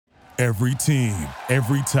Every team,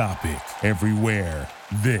 every topic, everywhere.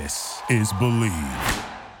 This is Believe.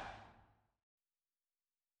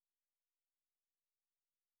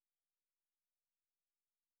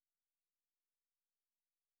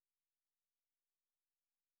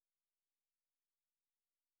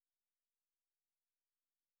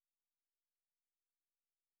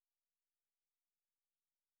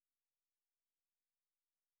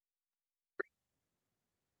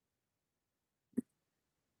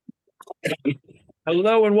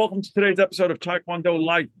 Hello and welcome to today's episode of Taekwondo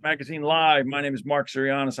Life Magazine Live. My name is Mark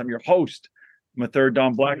Sirianis. I'm your host. I'm a third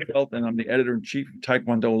Dan black belt, and I'm the editor-in-chief of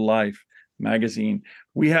Taekwondo Life Magazine.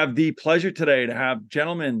 We have the pleasure today to have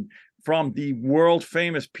gentlemen from the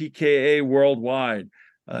world-famous PKA Worldwide.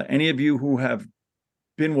 Any of you who have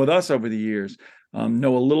been with us over the years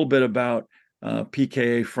know a little bit about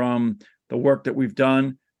PKA from the work that we've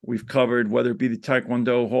done. We've covered whether it be the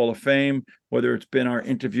Taekwondo Hall of Fame, whether it's been our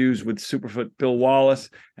interviews with Superfoot Bill Wallace.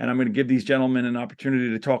 And I'm going to give these gentlemen an opportunity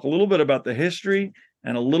to talk a little bit about the history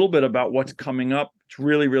and a little bit about what's coming up. It's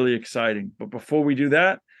really, really exciting. But before we do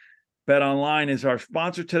that, BetOnline is our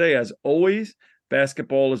sponsor today. As always,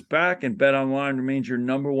 basketball is back, and BetOnline remains your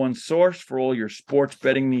number one source for all your sports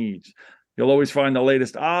betting needs. You'll always find the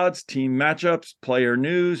latest odds, team matchups, player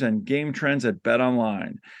news, and game trends at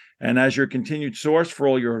BetOnline. And as your continued source for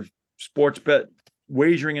all your sports bet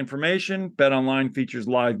wagering information, BetOnline features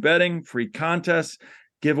live betting, free contests,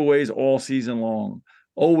 giveaways all season long.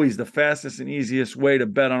 Always the fastest and easiest way to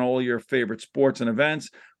bet on all your favorite sports and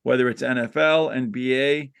events, whether it's NFL,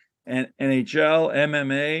 NBA, and NHL,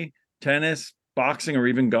 MMA, tennis, boxing, or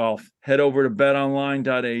even golf. Head over to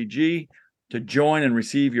betonline.ag to join and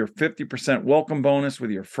receive your 50% welcome bonus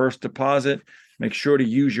with your first deposit. Make sure to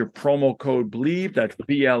use your promo code BLEAV, that's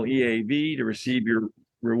BLEAV, to receive your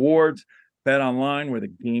rewards. BetOnline, where the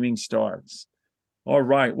gaming starts. All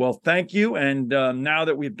right. Well, thank you. And now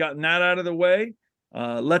that we've gotten that out of the way,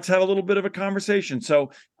 let's have a little bit of a conversation. So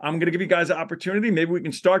I'm going to give you guys an opportunity. Maybe we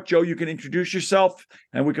can start. Joe, you can introduce yourself,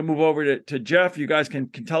 and we can move over to Jeff. You guys can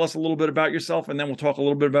tell us a little bit about yourself, and then we'll talk a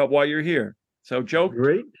little bit about why you're here. So, Joe.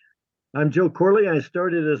 Great. I'm Joe Corley. I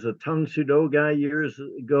started as a Tang Soo Do guy years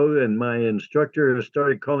ago, and my instructor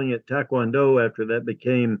started calling it Taekwondo after that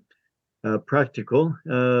became practical.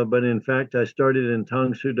 But in fact, I started in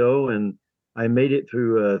Tang Soo Do, and I made it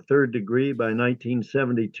through a third degree by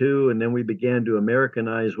 1972, and then we began to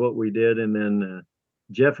Americanize what we did. And then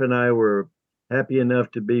Jeff and I were happy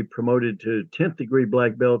enough to be promoted to 10th degree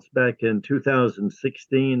black belts back in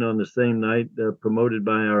 2016 on the same night, promoted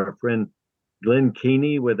by our friend Glenn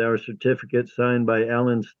Keeney, with our certificate signed by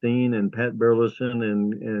Alan Steen and Pat Burleson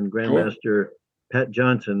and Grandmaster Pat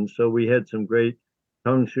Johnson. So we had some great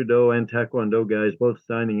Tang Soo Do and Taekwondo guys both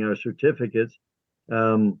signing our certificates.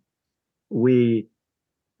 We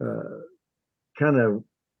kind of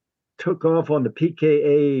took off on the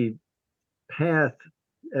PKA path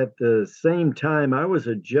at the same time. I was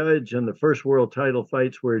a judge on the first world title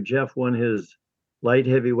fights where Jeff won his light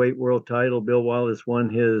heavyweight world title. Bill Wallace won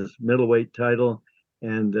his middleweight title.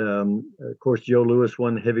 And of course, Joe Louis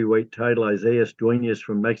won the heavyweight title. Isaiah Duenas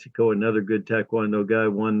from Mexico, another good Taekwondo guy,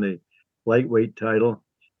 won the lightweight title.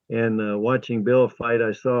 And watching Bill fight,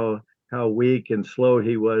 I saw how weak and slow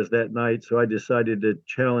he was that night. So I decided to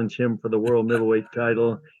challenge him for the world middleweight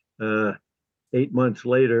title 8 months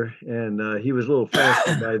later. And he was a little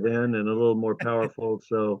faster by then and a little more powerful.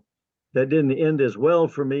 So that didn't end as well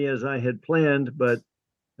for me as I had planned, but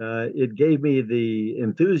it gave me the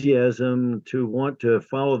enthusiasm to want to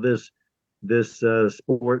follow this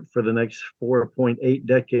sport for the next 4.8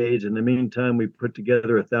 decades. In the meantime, we put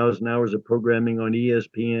together 1,000 hours of programming on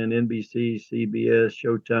ESPN, NBC, CBS,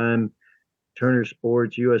 Showtime, Turner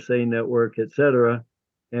Sports, USA Network, etc.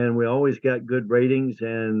 And we always got good ratings.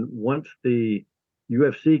 And once the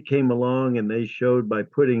UFC came along and they showed by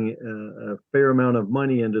putting a fair amount of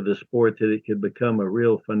money into the sport that it could become a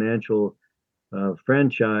real financial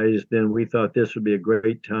franchise, then we thought this would be a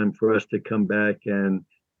great time for us to come back and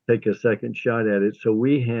take a second shot at it. So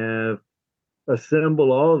we have assembled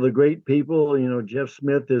all of the great people. You know, Jeff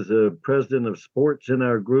Smith is a president of sports in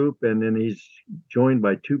our group, and then he's joined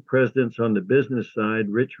by two presidents on the business side,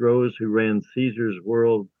 Rich Rose, who ran Caesars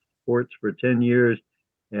World Sports for 10 years,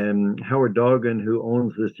 and Howard Doggan, who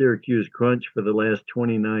owns the Syracuse Crunch for the last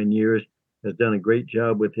 29 years, has done a great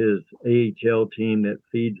job with his AHL team that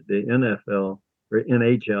feeds the NFL, or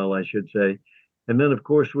NHL, I should say. And then, of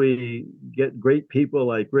course, we get great people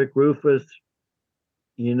like Rick Rufus,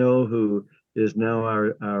 you know, who is now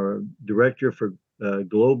our director for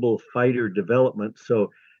global fighter development.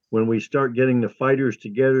 So when we start getting the fighters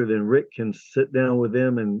together, then Rick can sit down with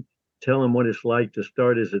them and tell him what it's like to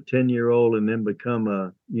start as a 10-year-old and then become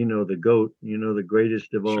the GOAT, the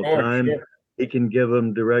greatest of all time. Sure. He can give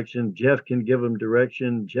them direction. Jeff can give them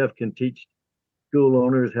direction. Jeff can teach school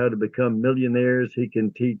owners how to become millionaires. He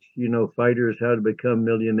can teach, fighters how to become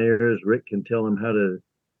millionaires. Rick can tell them how to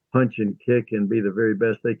punch and kick and be the very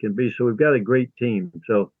best they can be. So we've got a great team.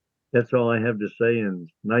 So that's all I have to say, and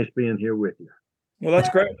nice being here with you. Well, that's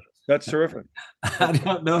great. That's terrific. I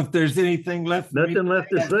don't know if there's anything left. Nothing left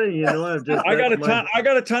to say. I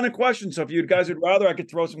got a ton of questions. So if you guys would rather, I could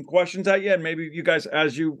throw some questions at you, and maybe you guys,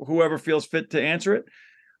 whoever feels fit to answer it.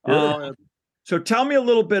 Sure. So tell me a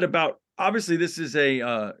little bit about. Obviously, this is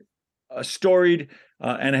a storied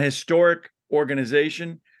and a historic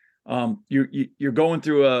organization. You're going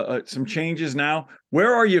through some changes now.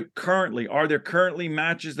 Where are you currently? Are there currently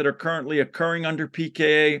matches that are currently occurring under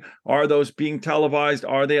PKA? Are those being televised?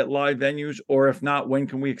 Are they at live venues? Or if not, when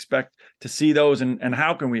can we expect to see those, and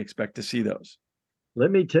how can we expect to see those?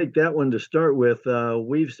 Let me take that one to start with.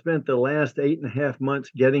 We've spent the last 8.5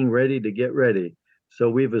 months getting ready to get ready. So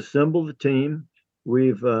we've assembled the team.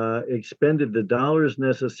 We've expended the dollars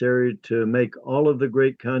necessary to make all of the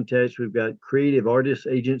great contacts. We've got Creative Artists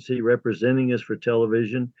Agency representing us for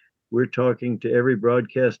television. We're talking to every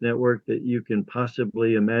broadcast network that you can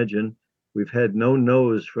possibly imagine. We've had no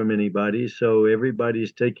no's from anybody, so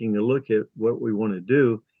everybody's taking a look at what we want to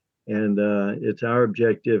do. And it's our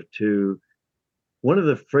objective to, one of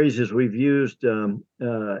the phrases we've used,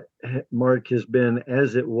 Mark, has been,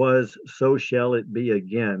 as it was, so shall it be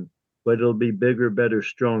again. But it'll be bigger, better,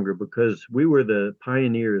 stronger, because we were the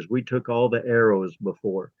pioneers. We took all the arrows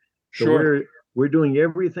before. So Sure. we're doing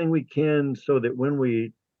everything we can so that when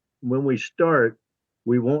we start,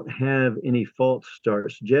 we won't have any false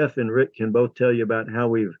starts. Jeff and Rick can both tell you about how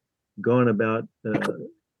we've gone about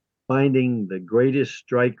finding the greatest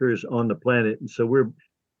strikers on the planet. And so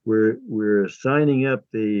we're signing up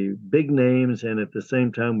the big names, and at the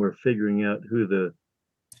same time we're figuring out who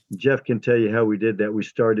Jeff can tell you how we did that. We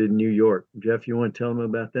started in New York. Jeff, you want to tell them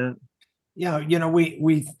about that? Yeah,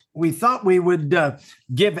 we thought we would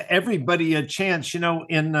give everybody a chance.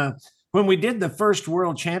 When we did the first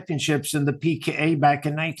World Championships in the PKA back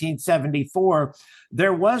in 1974,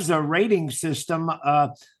 there was a rating system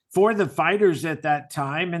for the fighters at that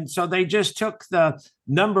time, and so they just took the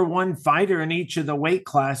number one fighter in each of the weight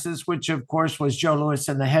classes, which of course was Joe Louis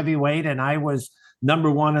in the heavyweight, and I was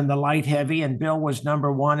number one in the light heavy, and Bill was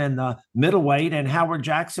number one in the middleweight, and Howard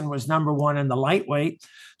Jackson was number one in the lightweight.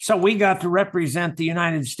 So we got to represent the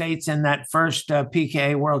United States in that first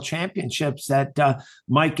PKA World Championships that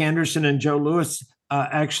Mike Anderson and Joe Louis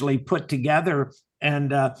actually put together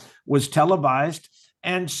and was televised.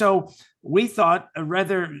 And so we thought,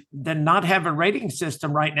 rather than not have a rating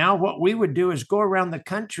system right now, what we would do is go around the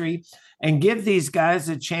country and give these guys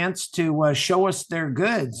a chance to show us their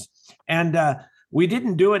goods. And we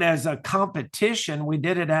didn't do it as a competition. We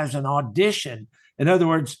did it as an audition. In other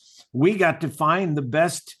words, we got to find the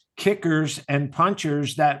best kickers and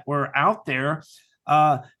punchers that were out there,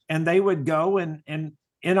 and they would go and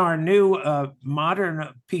in our new modern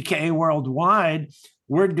PKA Worldwide,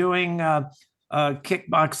 we're doing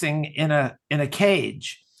kickboxing in a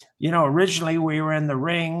cage. Originally we were in the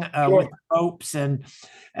ring with ropes, and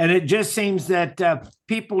it just seems that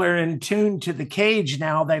people are in tune to the cage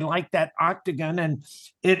now. They like that octagon, and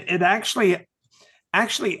it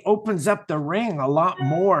actually opens up the ring a lot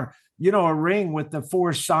more. A ring with the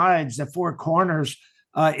four sides, the four corners.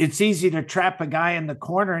 It's easy to trap a guy in the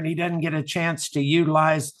corner, and he doesn't get a chance to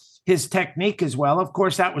utilize his technique as well. Of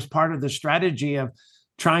course, that was part of the strategy of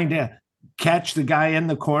trying to catch the guy in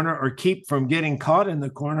the corner or keep from getting caught in the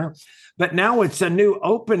corner. But now it's a new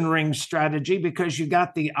open ring strategy, because you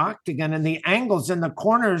got the octagon, and the angles in the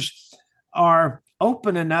corners are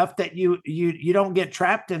open enough that you don't get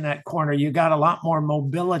trapped in that corner. You got a lot more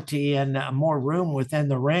mobility and more room within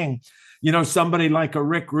the ring. Somebody like a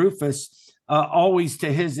Rick Rufus, always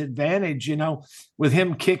to his advantage, with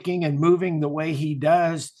him kicking and moving the way he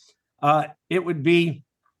does, it would be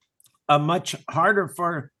much harder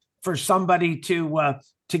for somebody to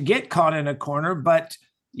get caught in a corner. But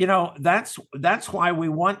that's why we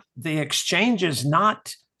want the exchanges,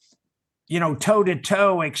 not toe to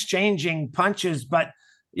toe exchanging punches, but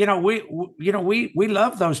we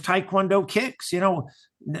love those Taekwondo kicks.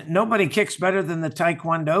 Nobody kicks better than the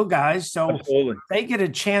Taekwondo guys, so Absolutely. They get a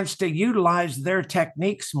chance to utilize their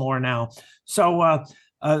techniques more now. So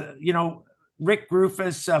Rick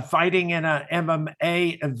Rufus fighting in a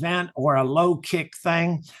MMA event or a low kick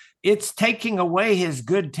thing, it's taking away his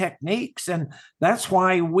good techniques. And that's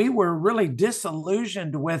why we were really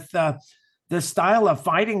disillusioned with the style of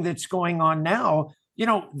fighting that's going on now,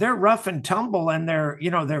 they're rough and tumble, and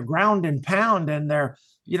they're ground and pound, and they're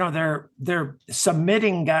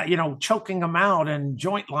submitting, choking them out and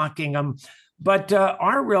joint locking them. But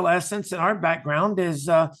our real essence and our background is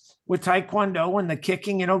with Taekwondo and the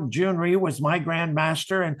kicking. Jun Rhee was my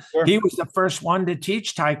grandmaster, and Sure. he was the first one to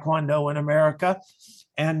teach Taekwondo in America.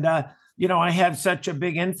 And, I had such a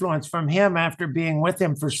big influence from him after being with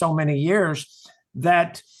him for so many years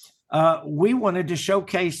that we wanted to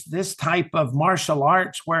showcase this type of martial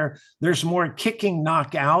arts where there's more kicking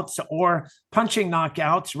knockouts or punching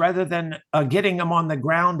knockouts rather than getting them on the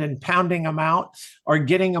ground and pounding them out or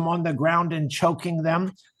getting them on the ground and choking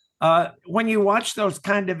them. When you watch those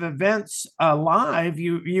kind of events live,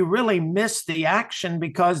 you really miss the action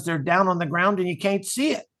because they're down on the ground and you can't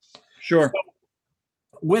see it. Sure. So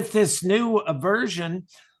with this new version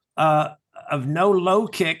of no low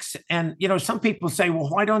kicks, and some people say, well,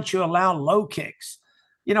 why don't you allow low kicks?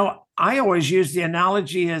 I always use the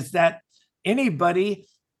analogy is that anybody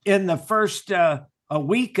in the first a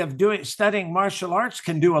week of studying martial arts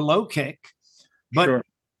can do a low kick, but Sure.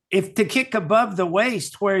 if to kick above the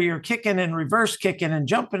waist where you're kicking and reverse kicking and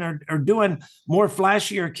jumping or doing more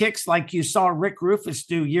flashier kicks like you saw Rick Rufus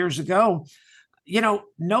do years ago,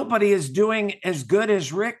 nobody is doing as good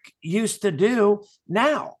as Rick used to do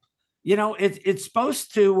now. It's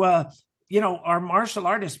supposed to, our martial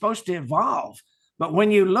art is supposed to evolve. But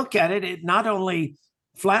when you look at it, it not only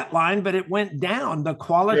flatlined, but it went down. The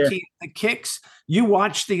quality Sure. of the kicks, you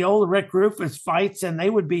watch the old Rick Rufus fights, and they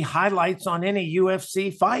would be highlights on any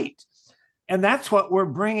UFC fight. And that's what we're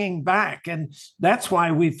bringing back. And that's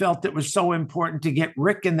why we felt it was so important to get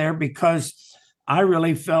Rick in there, because I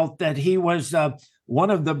really felt that he was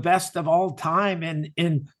one of the best of all time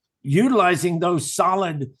in utilizing those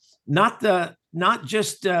solid, not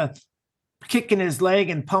just kicking his leg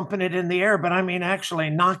and pumping it in the air, but I mean actually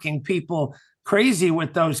knocking people crazy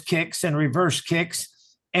with those kicks and reverse kicks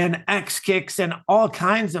and X kicks and all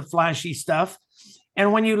kinds of flashy stuff.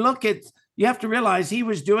 And when you look at, you have to realize he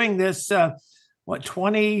was doing this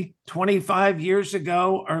 20, 25 years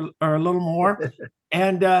ago or a little more.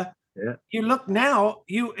 And you look now,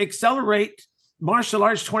 you accelerate martial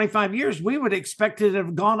arts 25 years, we would expect it to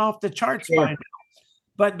have gone off the charts by now.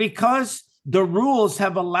 But because the rules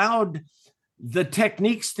have allowed the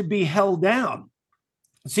techniques to be held down.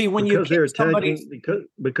 See, when because you they're attacking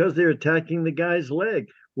because they're attacking the guy's leg.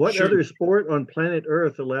 What Sure. other sport on planet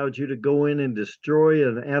Earth allowed you to go in and destroy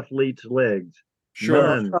an athlete's legs? Sure.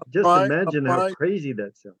 None. Just imagine how crazy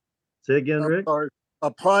that sounds. Say again, Rick.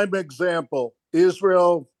 A prime example: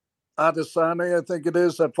 Israel Adesanya, I think it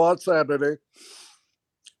is, that fought Saturday,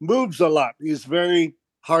 moves a lot. He's very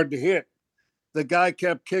hard to hit. The guy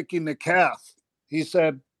kept kicking the calf. He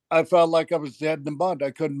said, I felt like I was dead in the mud.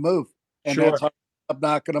 I couldn't move. And Sure. that's how I'm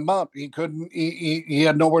knocking him out. He couldn't, he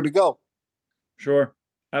had nowhere to go. Sure.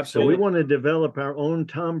 So Absolutely. we want to develop our own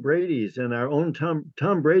Tom Brady's, and our own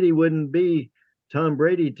Tom Brady wouldn't be Tom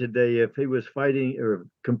Brady today if he was fighting or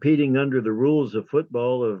competing under the rules of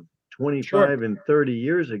football of 25 Sure. and 30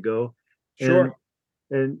 years ago. Sure.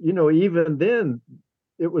 And even then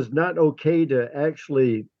it was not okay to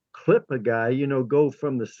actually clip a guy, go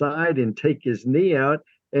from the side and take his knee out.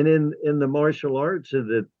 And in the martial arts of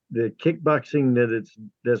the kickboxing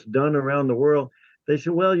that's done around the world, they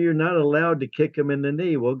said, well, you're not allowed to kick him in the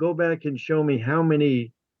knee. Well, go back and show me how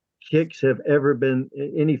many kicks have ever been,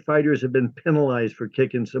 any fighters have been penalized for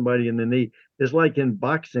kicking somebody in the knee. It's like in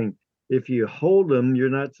boxing. If you hold them, you're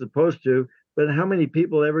not supposed to, but how many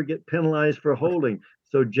people ever get penalized for holding?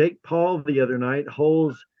 So Jake Paul the other night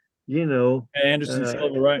holds, Anderson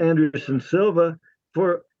Silva, right? Anderson Silva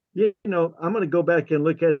for, I'm going to go back and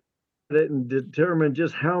look at it and determine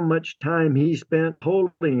just how much time he spent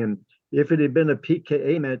holding. And if it had been a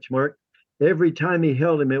PKA match, Mark, every time he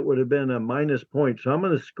held him, it would have been a minus point. So I'm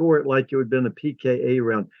going to score it like it would have been a PKA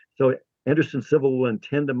round. So Anderson Silva won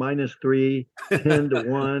 10 to -3, 10 to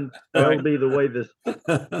 1. That'll be the way this.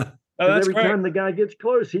 That's every great. time the guy gets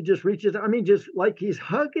close, he just reaches. I mean, just like he's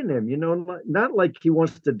hugging him, not like he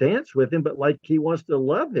wants to dance with him, but like he wants to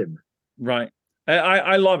love him. Right.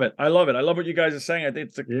 I love it. I love it. I love what you guys are saying. I think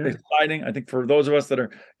it's exciting. I think for those of us that are,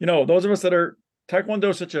 Taekwondo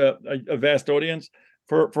is such a vast audience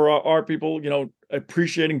for our people,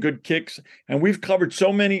 appreciating good kicks. And we've covered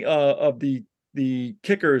so many of the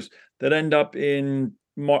kickers that end up in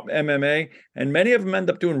MMA, and many of them end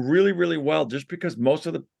up doing really, really well just because most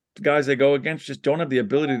of the guys they go against just don't have the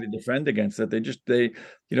ability to defend against it.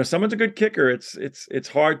 Someone's a good kicker. It's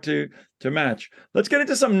hard to match. Let's get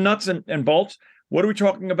into some nuts and bolts. What are we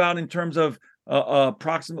talking about in terms of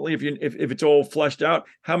approximately, if it's all fleshed out?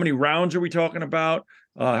 How many rounds are we talking about?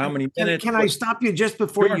 How many minutes? Can I stop you just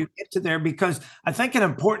before Sure. you get to there? Because I think an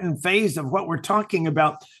important phase of what we're talking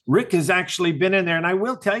about, Rick has actually been in there. And I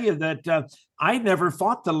will tell you that I never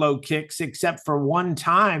fought the low kicks except for one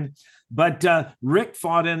time. But Rick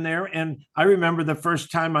fought in there. And I remember the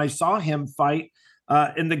first time I saw him fight.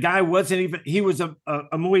 And the guy wasn't even, he was a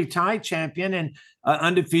Muay Thai champion and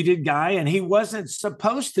undefeated guy. And he wasn't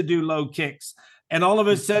supposed to do low kicks. And all of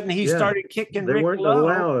a sudden he started kicking They Rick weren't low.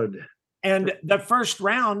 allowed. And the first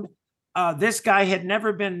round, this guy had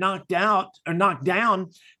never been knocked out or knocked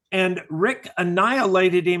down. And Rick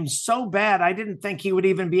annihilated him so bad, I didn't think he would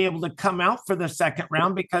even be able to come out for the second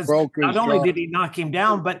round because not only did he knock him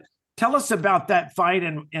down, but tell us about that fight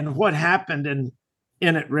and what happened in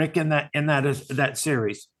it, Rick, in that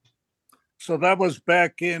series. So that was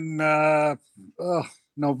back in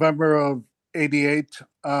November of '88.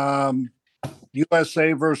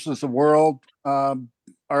 USA versus the world.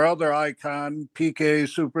 Our other icon, PKA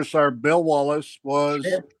superstar Bill Wallace, was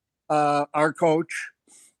our coach.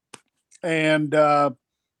 And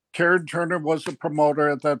Karen Turner was the promoter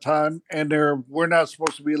at that time. And we're not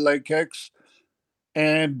supposed to be leg kicks.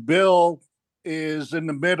 And Bill is in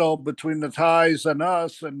the middle between the Thais and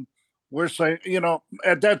us. And we're saying,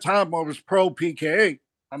 at that time, I was pro PKA.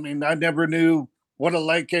 I mean, I never knew what a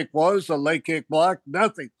leg kick was, a leg kick block,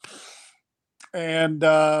 nothing. And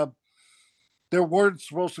there weren't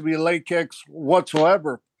supposed to be leg kicks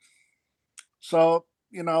whatsoever. So,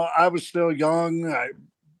 I was still young. I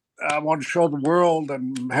wanted to show the world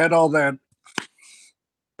and had all that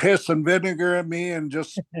piss and vinegar in me and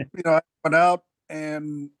just, I went out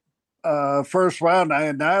and first round I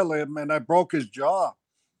annihilated him and I broke his jaw.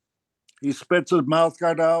 He spits his mouth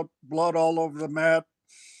guard out, blood all over the mat.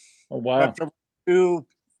 Oh, wow. After two,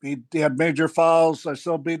 he had major fouls. I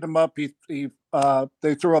still beat him up. They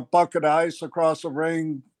threw a bucket of ice across the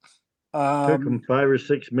ring. Took him 5 or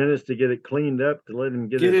 6 minutes to get it cleaned up to let him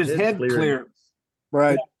get his head clear.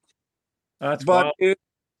 Right. That's but wild.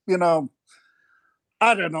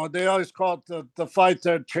 I don't know. They always call it the fight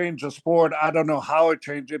that changed the sport. I don't know how it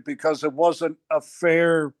changed it because it wasn't a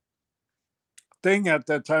fair thing at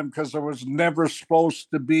that time because there was never supposed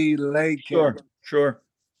to be leg kicks. Sure.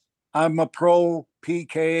 I'm a pro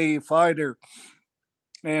PKA fighter,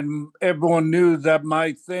 and everyone knew that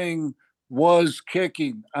my thing was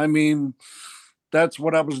kicking. I mean, that's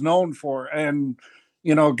what I was known for. And,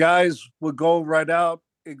 guys would go right out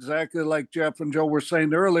exactly like Jeff and Joe were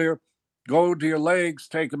saying earlier, go to your legs,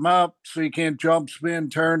 take them out so you can't jump, spin,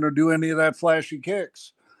 turn, or do any of that flashy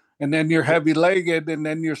kicks. And then you're heavy-legged, and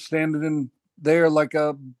then you're standing in there like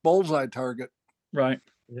a bullseye target. Right.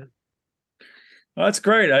 Yeah. That's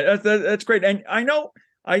great. That's great. And I know,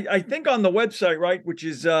 I think on the website, right, which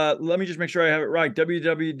is, let me just make sure I have it right,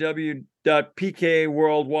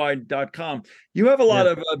 www.pkaworldwide.com. You have a lot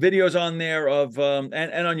of videos on there of, and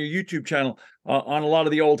on your YouTube channel on a lot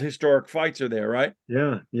of the old historic fights are there, right?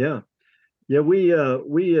 Yeah. We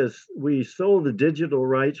sold the digital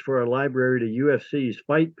rights for our library to UFC's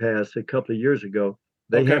Fight Pass a couple of years ago.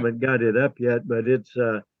 They haven't got it up yet, but it's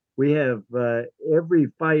we have every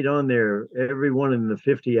fight on there. Every one in the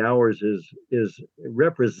 50 hours is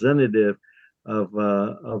representative of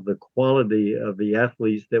the quality of the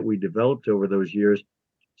athletes that we developed over those years.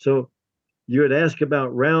 So you had asked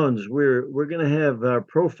about rounds. We're going to have our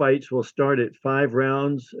pro fights will start at 5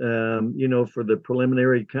 rounds, for the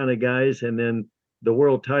preliminary kind of guys, and then the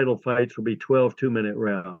world title fights will be 12 2-minute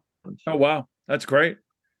rounds. Oh wow, that's great.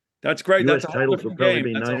 That's great. US that's titles will probably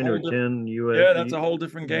be 9 or 10. Yeah, that's a whole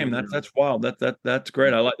different game. That's wild. That's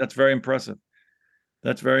great. That's very impressive.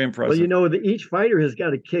 That's very impressive. Well, each fighter has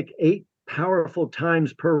got to kick 8 powerful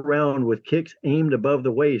times per round with kicks aimed above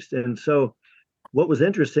the waist. And so what was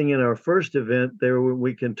interesting in our first event there,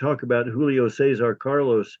 we can talk about Julio Cesar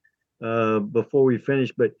Carlos before we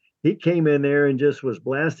finish, but he came in there and just was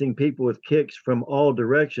blasting people with kicks from all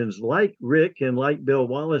directions, like Rick and like Bill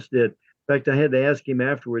Wallace did. In fact, I had to ask him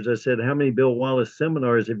afterwards. I said, how many Bill Wallace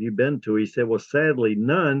seminars have you been to? He said, well, sadly,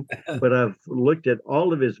 none, but I've looked at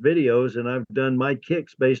all of his videos and I've done my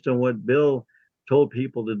kicks based on what Bill told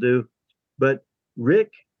people to do. But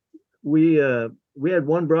Rick, we had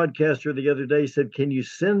one broadcaster the other day said, can you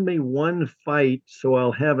send me one fight so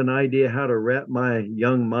I'll have an idea how to wrap my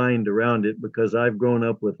young mind around it, because I've grown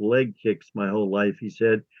up with leg kicks my whole life. He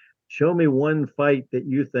said, show me one fight that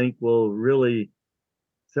you think will really.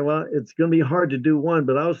 So it's going to be hard to do one,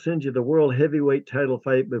 but I'll send you the world heavyweight title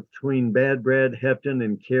fight between Bad Brad Hepton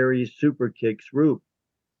and Kerry Super Kicks Roop.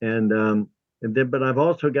 And And then, but I've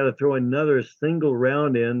also got to throw another single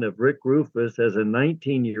round in of Rick Rufus as a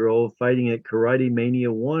 19-year-old fighting at Karate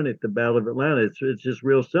Mania 1 at the Battle of Atlanta. It's just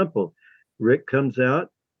real simple. Rick comes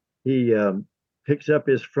out, he picks up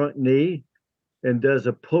his front knee and does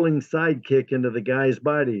a pulling side kick into the guy's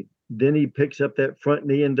body. Then he picks up that front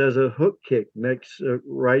knee and does a hook kick next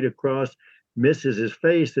right across, misses his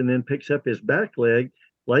face, and then picks up his back leg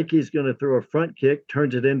like he's going to throw a front kick,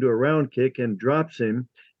 turns it into a round kick and drops him.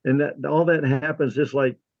 And that all that happens just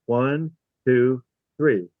like 1, 2,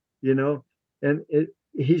 3, and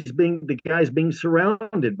the guy's being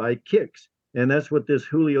surrounded by kicks. And that's what this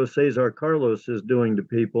Julio Cesar Carlos is doing to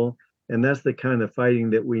people. And that's the kind of fighting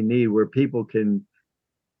that we need, where people can,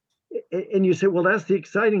 and you say, well, that's the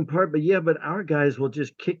exciting part, but our guys will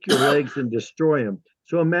just kick your legs and destroy them.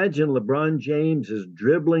 So imagine LeBron James is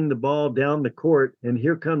dribbling the ball down the court, and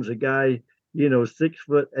here comes a guy,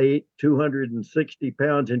 6'8", 260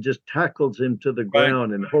 pounds, and just tackles him to the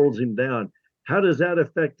ground and holds him down. How does that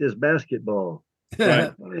affect his basketball?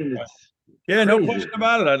 Right. Yeah, no question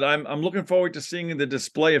about it. I'm looking forward to seeing the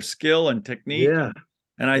display of skill and technique. Yeah.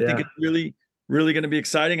 And I think it's really, really going to be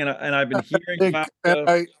exciting. And I've been hearing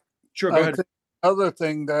about. Sure, go ahead. The other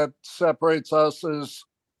thing that separates us is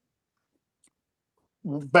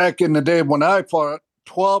back in the day when I fought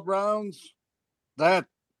 12 rounds, that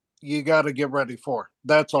you got to get ready for.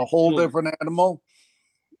 That's a whole different animal.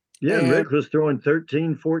 Yeah, and Rick was throwing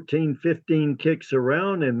 13, 14, 15 kicks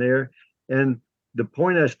around in there. And the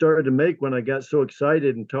point I started to make when I got so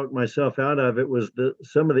excited and talked myself out of it was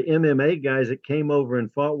some of the MMA guys that came over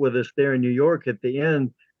and fought with us there in New York at the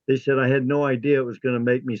end, they said, I had no idea it was going to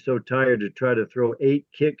make me so tired to try to throw 8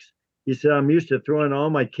 kicks. He said, I'm used to throwing all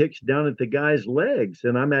my kicks down at the guy's legs,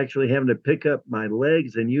 and I'm actually having to pick up my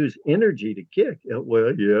legs and use energy to kick.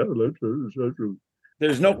 Well, yeah, that's true.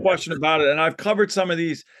 There's no question about it. And I've covered some of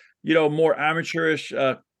these, more amateurish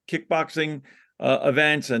kickboxing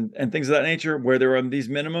events and things of that nature where there are these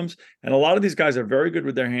minimums. And a lot of these guys are very good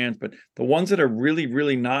with their hands, but the ones that are really,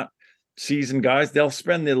 really not seasoned guys, they'll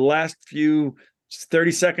spend the last few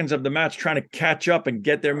 30 seconds of the match trying to catch up and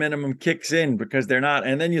get their minimum kicks in because they're not.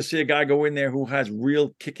 And then you see a guy go in there who has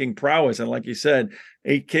real kicking prowess. And like you said,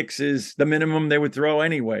 8 kicks is the minimum they would throw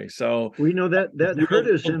anyway. So we know that hurt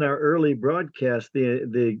us in our early broadcast. I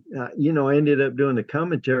ended up doing the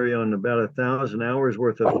commentary on about 1,000 hours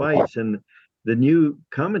worth of fights, and the new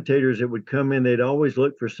commentators that would come in, they'd always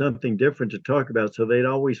look for something different to talk about. So they'd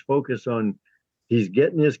always focus on he's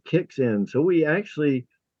getting his kicks in. So we actually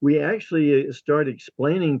start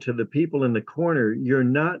explaining to the people in the corner, you're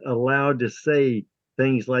not allowed to say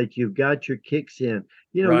things like you've got your kicks in.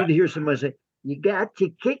 Right. You'd hear somebody say, you got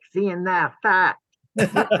your kicks in now, fight.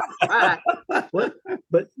 What?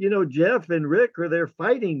 But Jeff and Rick are there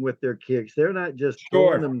fighting with their kicks. They're not just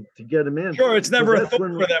throwing them to get them in. Sure, it's never a thought for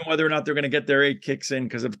them whether or not they're going to get their 8 kicks in,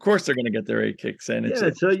 because of course they're going to get their 8 kicks in.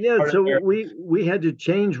 So we had to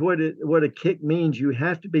change what a kick means. You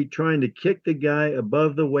have to be trying to kick the guy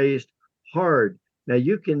above the waist hard. Now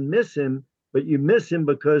you can miss him, but you miss him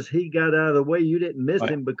because he got out of the way. You didn't miss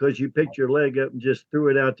him because you picked your leg up and just threw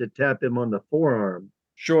it out to tap him on the forearm.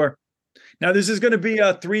 Sure. Now, this is going to be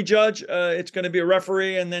a 3-judge. It's going to be a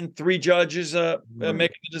referee and then 3 judges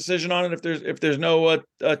making the decision on it if there's no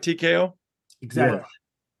TKO. Exactly. Yes.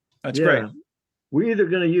 That's great. We're either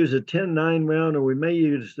going to use a 10-9 round or we may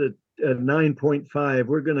use a 9.5.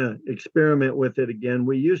 We're going to experiment with it again.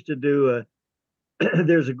 We used to do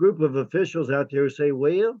there's a group of officials out there who say,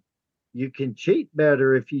 well, you can cheat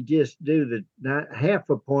better if you just do not half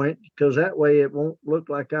a point, because that way it won't look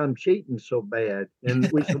like I'm cheating so bad.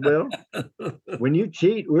 And we said, well, when you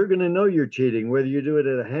cheat, we're going to know you're cheating, whether you do it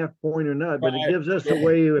at a half point or not. But it gives us a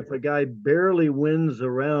way, if a guy barely wins a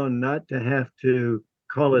round, not to have to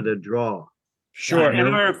call it a draw. Sure. And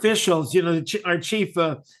our officials, our chief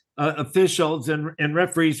officials and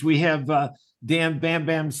referees, we have Dan Bam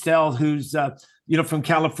Bam Stell, who's, from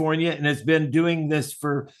California and has been doing this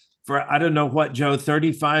for I don't know what, Joe,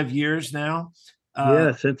 35 years now.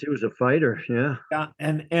 Since he was a fighter. Yeah.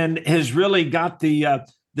 And has really got the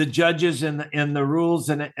judges and the rules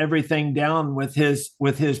and everything down with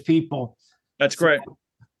his people. That's great. So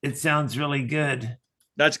it sounds really good.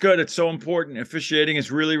 That's good. It's so important. Officiating is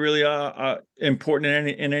really, really important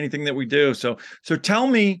in anything that we do. So tell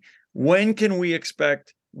me, where can we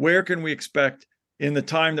expect in the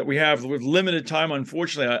time that we have? With limited time,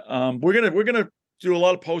 unfortunately, we're gonna do a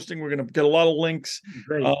lot of posting. We're going to get a lot of links,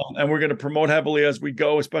 and we're going to promote heavily as we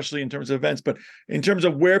go, especially in terms of events. But in terms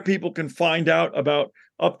of where people can find out about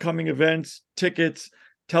upcoming events, tickets,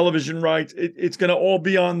 television rights, it's going to all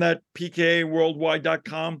be on that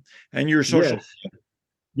pkaworldwide.com and your social. Yes.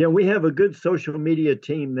 Yeah, we have a good social media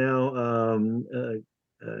team now.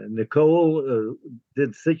 Nicole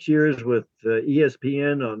did 6 years with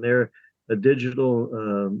ESPN on their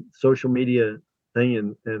digital social media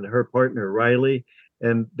thing, and her partner Riley,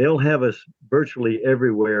 and they'll have us virtually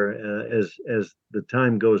everywhere as the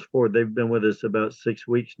time goes forward. They've been with us about 6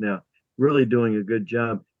 weeks now, really doing a good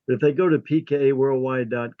job. But if they go to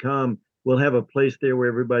pkaworldwide.com, we'll have a place there where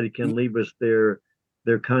everybody can leave us their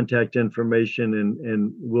contact information,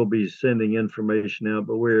 and we'll be sending information out.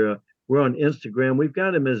 But we're on Instagram. We've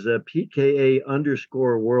got them as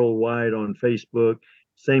PKA_worldwide on Facebook.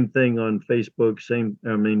 Same thing on Facebook.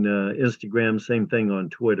 Instagram. Same thing on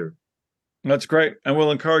Twitter. That's great, and we'll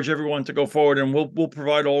encourage everyone to go forward, and we'll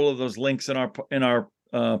provide all of those links in our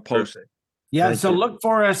post. Perfect. Yeah, Thank so you. look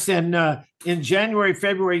for us in January,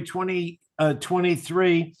 February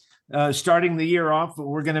 2023. Starting the year off,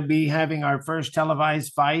 we're going to be having our first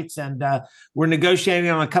televised fights, and we're negotiating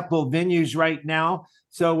on a couple of venues right now.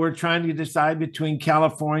 So we're trying to decide between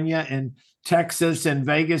California and Texas and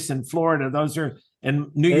Vegas and Florida. Those are, and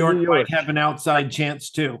New York might have an outside chance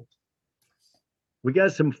too. We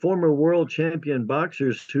got some former world champion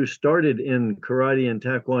boxers who started in karate and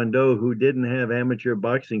taekwondo who didn't have amateur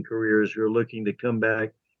boxing careers, who are looking to come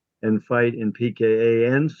back and fight in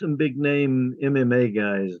PKA, and some big name MMA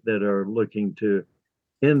guys that are looking to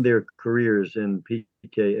end their careers in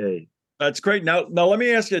PKA. That's great. Now let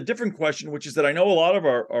me ask you a different question, which is that I know a lot of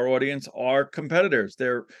our audience are competitors.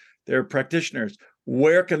 They're practitioners.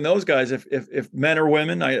 Where can those guys, if men or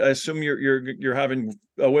women, I assume you're having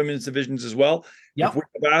women's divisions as well. Yep. If we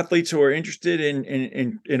have athletes who are interested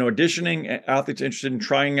in auditioning, athletes interested in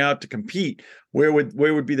trying out to compete, where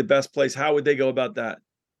would be the best place? How would they go about that?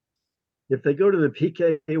 If they go to the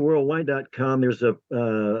pkaworldwide.com, there's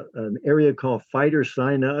an area called Fighter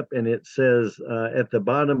Sign Up, and it says at the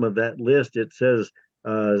bottom of that list, it says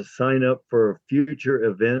sign up for future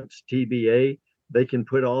events, TBA. They can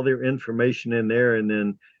put all their information in there, and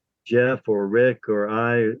then Jeff or Rick or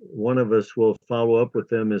one of us will follow up with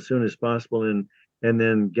them as soon as possible, and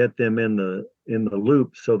then get them in the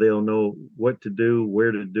loop so they'll know what to do,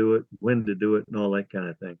 where to do it, when to do it, and all that kind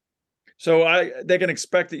of thing. So they can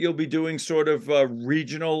expect that you'll be doing sort of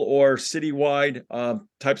regional or citywide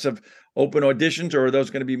types of open auditions, or are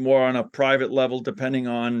those going to be more on a private level, depending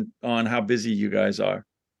on how busy you guys are?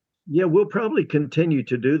 Yeah, we'll probably continue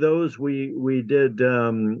to do those. We've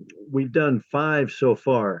done 5 so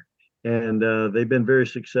far, and they've been very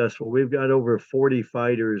successful. We've got over 40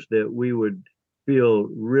 fighters that we would feel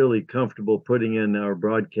really comfortable putting in our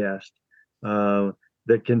broadcast.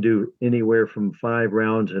 That can do anywhere from 5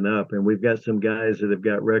 rounds and up. And we've got some guys that have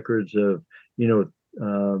got records of,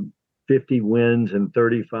 50 wins and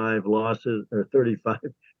 35 losses, or 35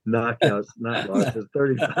 knockouts, not losses,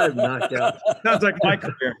 35 knockouts. Sounds like my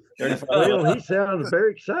career. 35. Well, he sounds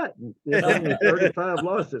very exciting. It's only 35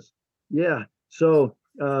 losses. Yeah. So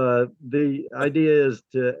the idea is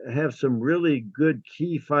to have some really good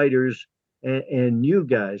key fighters and new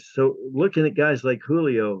guys. So looking at guys like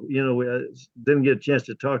Julio, we didn't get a chance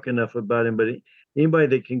to talk enough about him, but anybody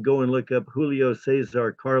that can go and look up Julio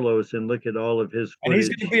Cesar Carlos and look at all of his footage. And he's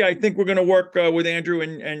going to be, I think we're going to work with Andrew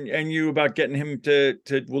and you about getting him to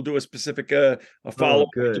we'll do a specific a follow-up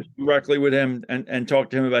directly with him and talk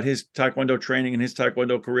to him about his Taekwondo training and his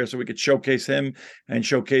Taekwondo career, so we could showcase him and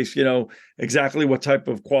showcase, exactly what type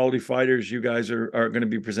of quality fighters you guys are going to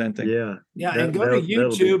be presenting. Yeah. And go to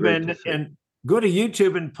YouTube and go to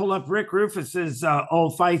YouTube and pull up Rick Rufus's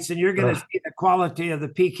old fights, and you're going to see the quality of the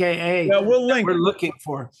PKA. Yeah, we'll link. We're looking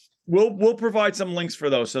for. We'll provide some links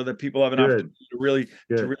for those so that people have an opportunity to really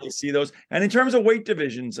see those. And in terms of weight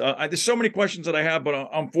divisions, there's so many questions that I have, but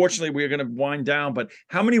unfortunately we're going to wind down. But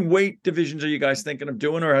how many weight divisions are you guys thinking of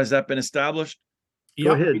doing, or has that been established?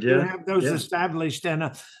 Go ahead, we do have those established,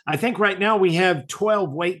 and I think right now we have 12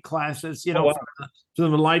 weight classes.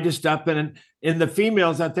 From the lightest up, and in the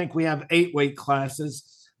females, I think we have 8 weight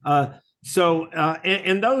classes.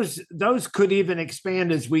 And those could even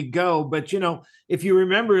expand as we go. But if you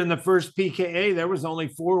remember, in the first PKA, there was only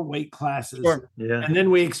 4 weight classes, and then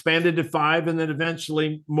we expanded to 5, and then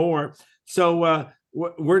eventually more. So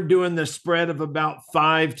we're doing the spread of about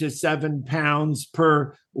 5 to 7 pounds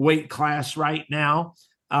per weight class right now.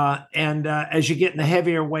 And as you get in the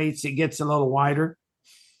heavier weights, it gets a little wider.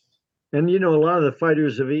 And, a lot of the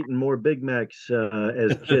fighters have eaten more Big Macs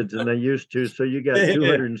as kids than they used to. So you got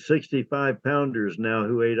 265 pounders now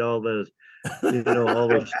who ate all those, all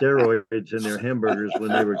those steroids in their hamburgers when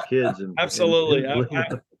they were kids. Absolutely.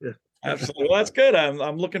 Absolutely. Well, that's good.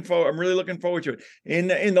 I'm really looking forward to it.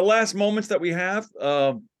 In the last moments that we have,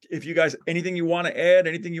 if you guys, anything you want to add,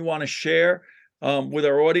 anything you want to share with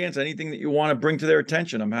our audience, anything that you want to bring to their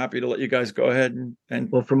attention, I'm happy to let you guys go ahead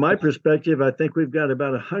and. Well, from my perspective, I think we've got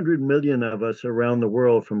about 100 million of us around the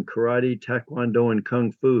world from karate, taekwondo, and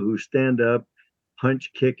kung fu who stand up,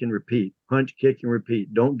 punch, kick, and repeat. Punch, kick, and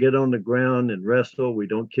repeat. Don't get on the ground and wrestle. We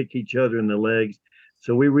don't kick each other in the legs.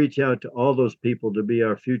 So we reach out to all those people to be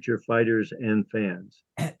our future fighters and fans.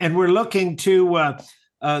 And we're looking to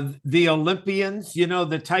the Olympians, the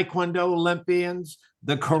Taekwondo Olympians,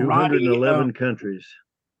 the karate. 211 countries.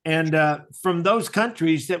 And from those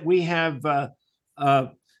countries that we have,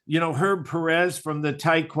 Herb Perez from the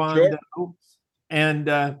Taekwondo. Sure.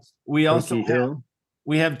 And we also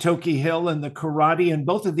have Toki Hill in the karate. And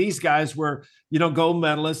both of these guys were, gold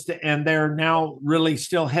medalists. And they're now really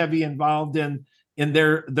still heavy involved in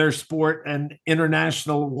their sport and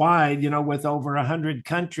international wide, with over 100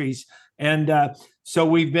 countries. And so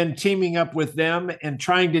we've been teaming up with them and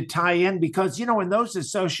trying to tie in because, in those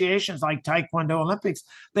associations like Taekwondo Olympics,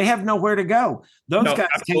 they have nowhere to go. Those guys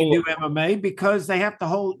can't do MMA because they have to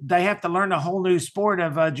learn a whole new sport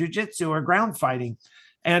of jiu-jitsu or ground fighting.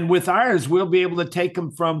 And with ours, we'll be able to take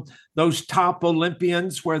them from those top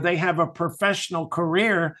Olympians where they have a professional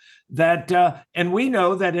career and we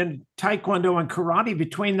know that in Taekwondo and karate,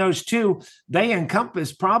 between those two, they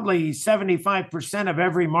encompass probably 75% of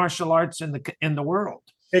every martial arts in the world.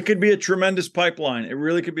 It could be a tremendous pipeline. It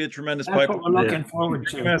really could be a tremendous pipeline. That's what we're looking forward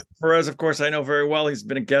to. Perez, of course, I know very well. He's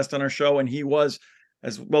been a guest on our show, and he was,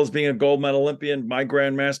 as well as being a gold medal Olympian, my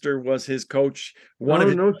grandmaster was his coach.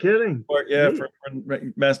 No kidding. For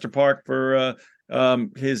Master Park for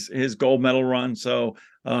his gold medal run. So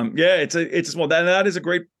it's well, that is a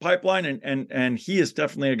great pipeline, and he is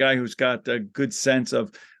definitely a guy who's got a good sense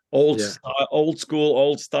of old school,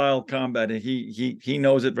 old style combat. And he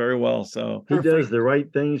knows it very well. So he does the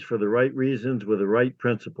right things for the right reasons with the right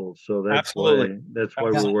principles. So that's why we're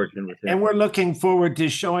working with him. And we're looking forward to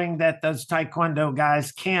showing that those Taekwondo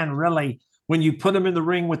guys can really, when you put them in the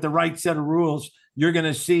ring with the right set of rules, you're going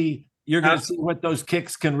to see what those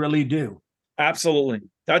kicks can really do. Absolutely.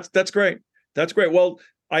 That's great. That's great. Well,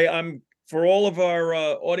 I'm for all of our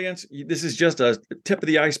audience, this is just a tip of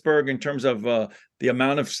the iceberg in terms of the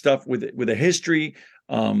amount of stuff with a history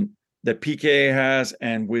that PKA has,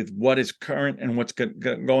 and with what is current and what's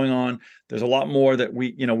going on. There's a lot more that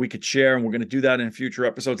we could share, and we're going to do that in future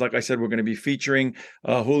episodes. Like I said, we're going to be featuring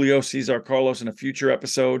Julio Cesar Carlos in a future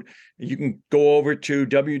episode. You can go over to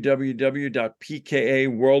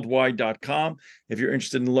www.pkaworldwide.com if you're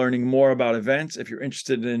interested in learning more about events. If you're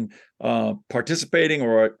interested in participating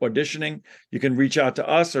or auditioning, you can reach out to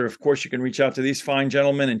us, or of course you can reach out to these fine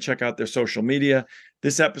gentlemen and check out their social media.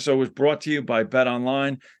 This episode was brought to you by Bet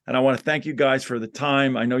Online, and I want to thank you guys for the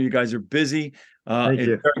time. I know you guys are busy.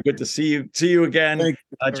 It's very good to see you again,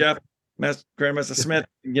 Jeff, Grandmaster Smith.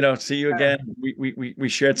 See you again. We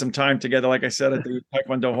shared some time together, like I said, at the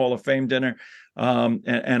Taekwondo Hall of Fame dinner,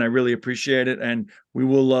 and I really appreciate it. And we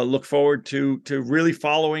will look forward to really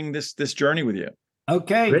following this journey with you.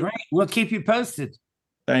 Okay, great. We'll keep you posted.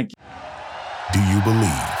 Thank you. Do you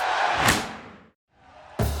believe?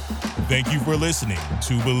 Thank you for listening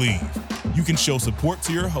to Believe. You can show support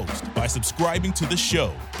to your host by subscribing to the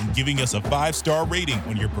show and giving us a 5-star rating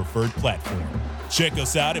on your preferred platform. Check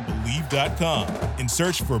us out at Believe.com and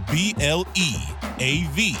search for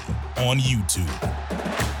BLEAV on YouTube.